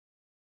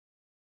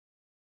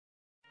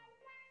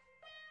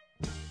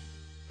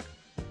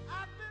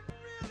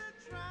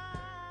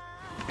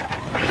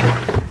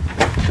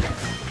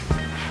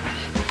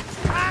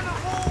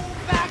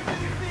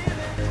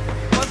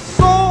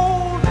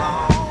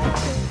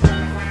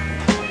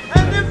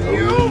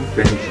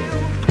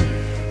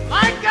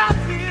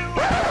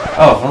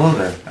Oh, hello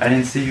there. I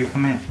didn't see you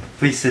come in.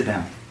 Please sit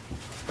down.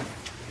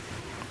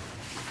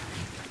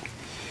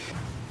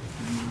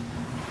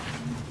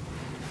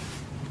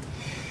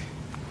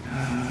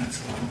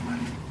 That's a lot of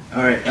money.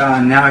 Alright,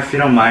 now if you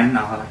don't mind,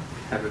 I'll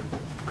have a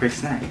quick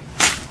snack.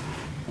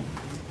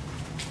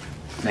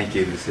 Thank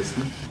you,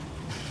 assistant.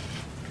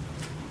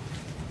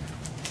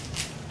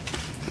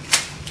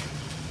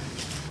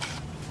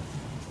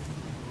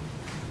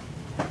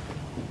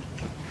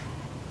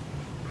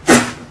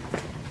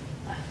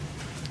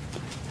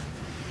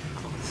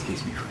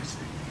 Excuse me for a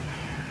second.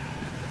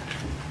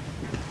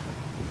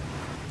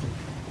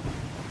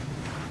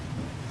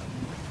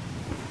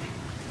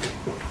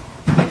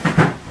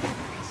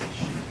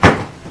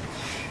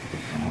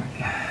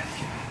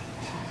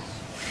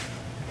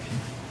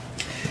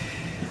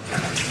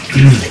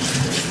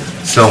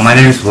 So my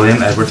name is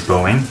William Edward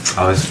Boeing.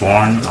 I was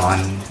born on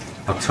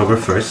October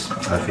 1st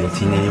of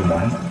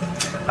 1881.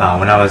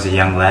 When I was a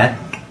young lad,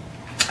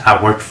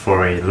 I worked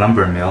for a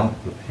lumber mill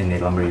in a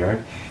lumber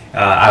yard.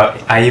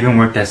 I even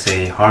worked as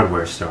a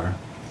hardware store,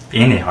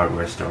 in a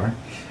hardware store.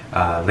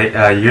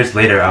 Years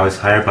later, I was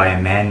hired by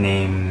a man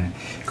named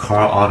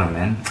Carl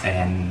Ottoman,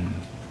 and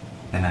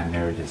then I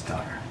married his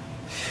daughter.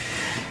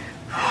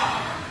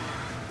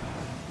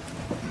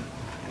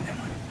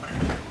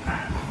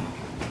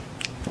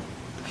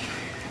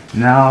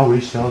 Now we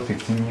shall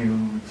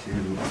continue to...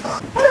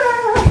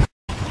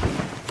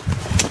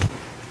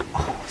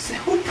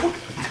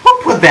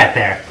 Who put that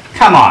there?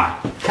 Come on!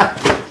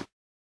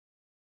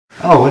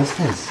 Oh, what is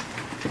this?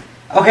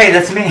 Okay,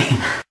 that's me.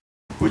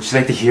 Would you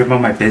like to hear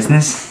about my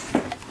business?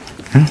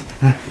 Huh?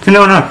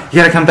 No,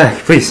 you gotta come back,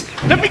 please.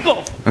 Let me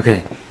go!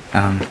 Okay,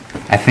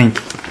 I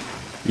think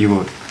you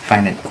will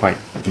find it quite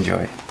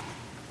enjoyable.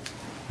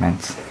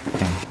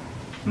 Okay.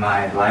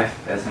 My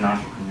life as an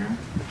entrepreneur,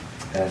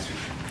 as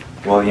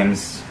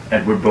Williams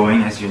Edward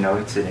Boeing, as you know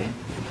it today.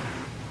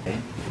 Okay.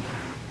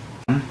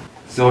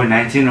 So in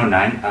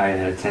 1909, I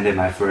attended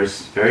my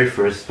very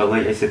first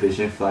public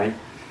exhibition flight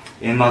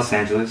in Los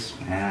Angeles,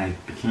 and I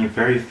became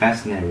very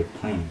fascinated with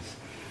planes.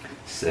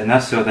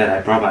 Enough so that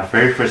I brought my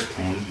very first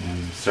plane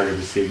and started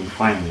receiving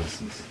flying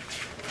lessons.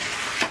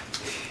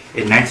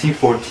 In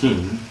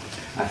 1914,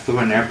 I flew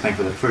an airplane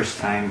for the first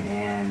time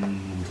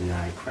and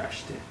I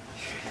crashed it.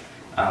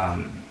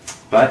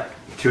 But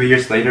 2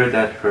 years later,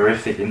 that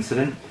horrific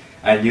incident,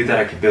 I knew that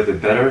I could build a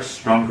better,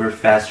 stronger,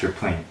 faster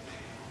plane.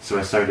 So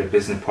I started a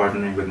business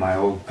partnering with my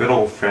good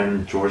old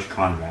friend George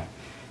Conrad.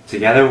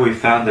 Together we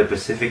founded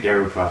Pacific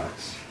Aero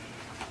Products.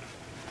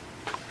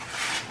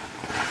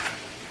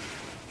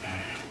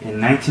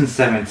 In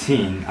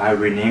 1917, I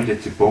renamed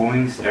it to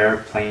Boeing's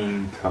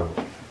Airplane Co.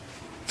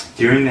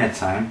 During that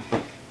time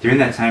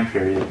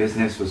period,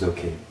 business was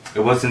okay. It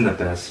wasn't the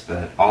best,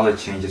 but all the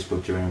changes were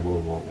during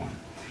World War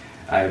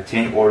I. I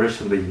obtained orders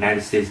from the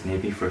United States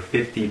Navy for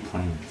 50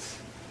 planes.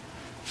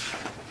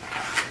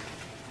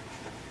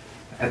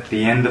 At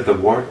the end of the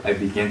war, I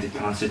began to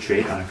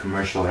concentrate on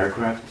commercial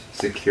aircraft,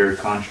 secured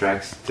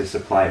contracts to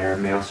supply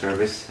airmail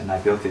service, and I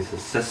built a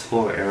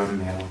successful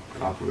airmail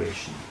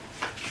operation.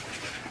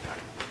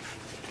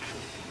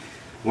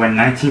 When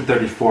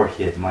 1934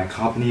 hit, my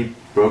company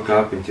broke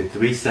up into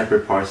 3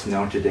 separate parts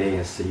known today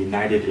as the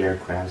United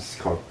Aircraft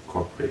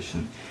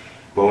Corporation,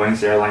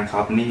 Boeing's airline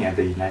company, and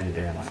the United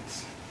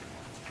Airlines.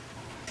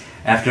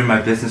 After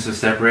my business was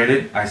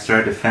separated, I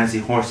started to fancy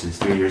horses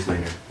 3 years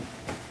later.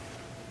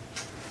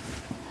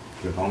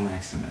 With all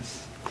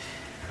Maximus.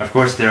 Of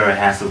course, they were a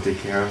hassle to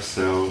take care of,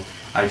 so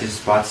I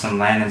just bought some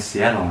land in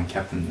Seattle and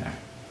kept them there.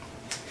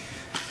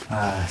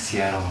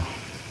 Seattle,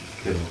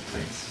 good old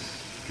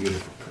place,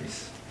 beautiful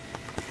place.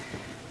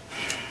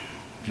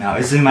 Now,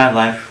 isn't my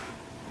life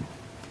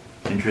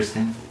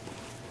interesting?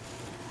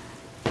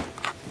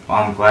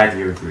 Well, I'm glad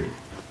you agree.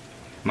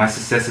 My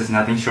success is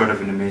nothing short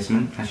of an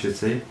amazement, I should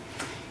say.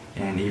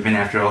 And even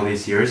after all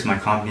these years, my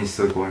company is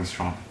still going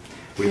strong.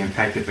 We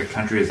impacted the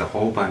country as a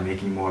whole by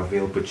making more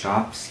available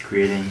jobs,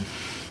 creating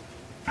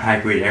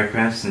high-grade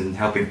aircrafts, and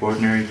helping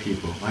ordinary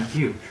people like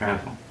you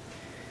travel.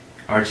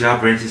 Our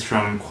job ranges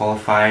from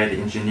qualified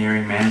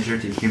engineering manager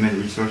to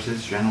human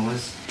resources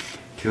generalist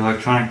to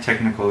electronic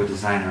technical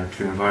designer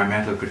to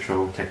environmental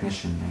control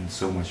technician and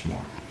so much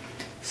more.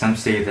 Some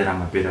say that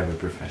I'm a bit of a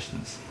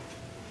perfectionist.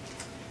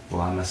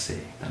 Well, I must say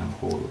that I'm a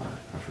whole lot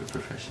of a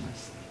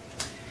perfectionist.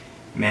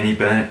 Many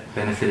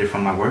benefited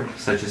from my work,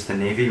 such as the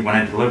Navy, when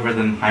I delivered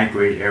them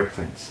high-grade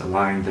airplanes,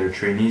 allowing their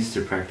trainees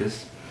to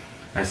practice.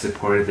 I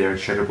supported their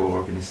charitable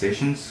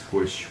organizations,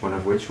 one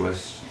of which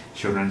was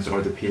Children's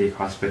Orthopedic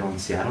Hospital in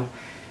Seattle.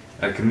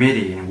 A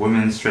committee and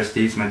women's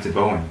trustees went to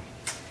Boeing,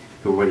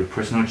 who wrote a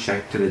personal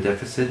check to the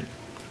deficit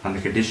on the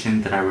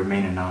condition that I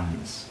remain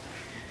anonymous.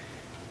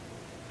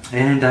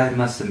 And I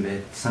must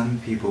admit, some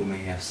people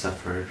may have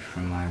suffered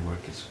from my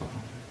work as well.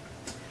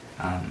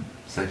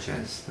 Such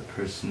as the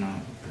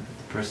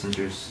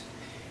passengers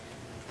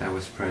that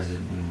was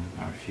present in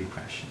our few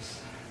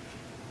crashes.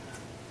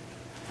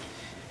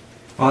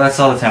 Well, that's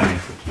all the time we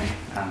have for today.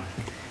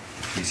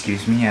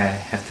 Excuse me, I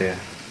have to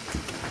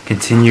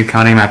continue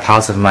counting my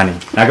piles of money.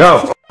 Now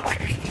go!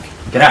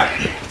 Get out!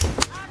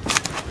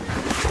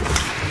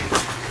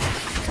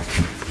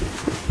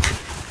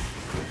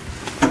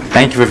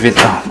 Thank you for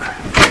visiting.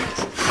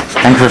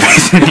 Thank you for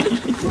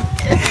visiting.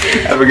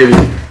 Have a good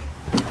evening.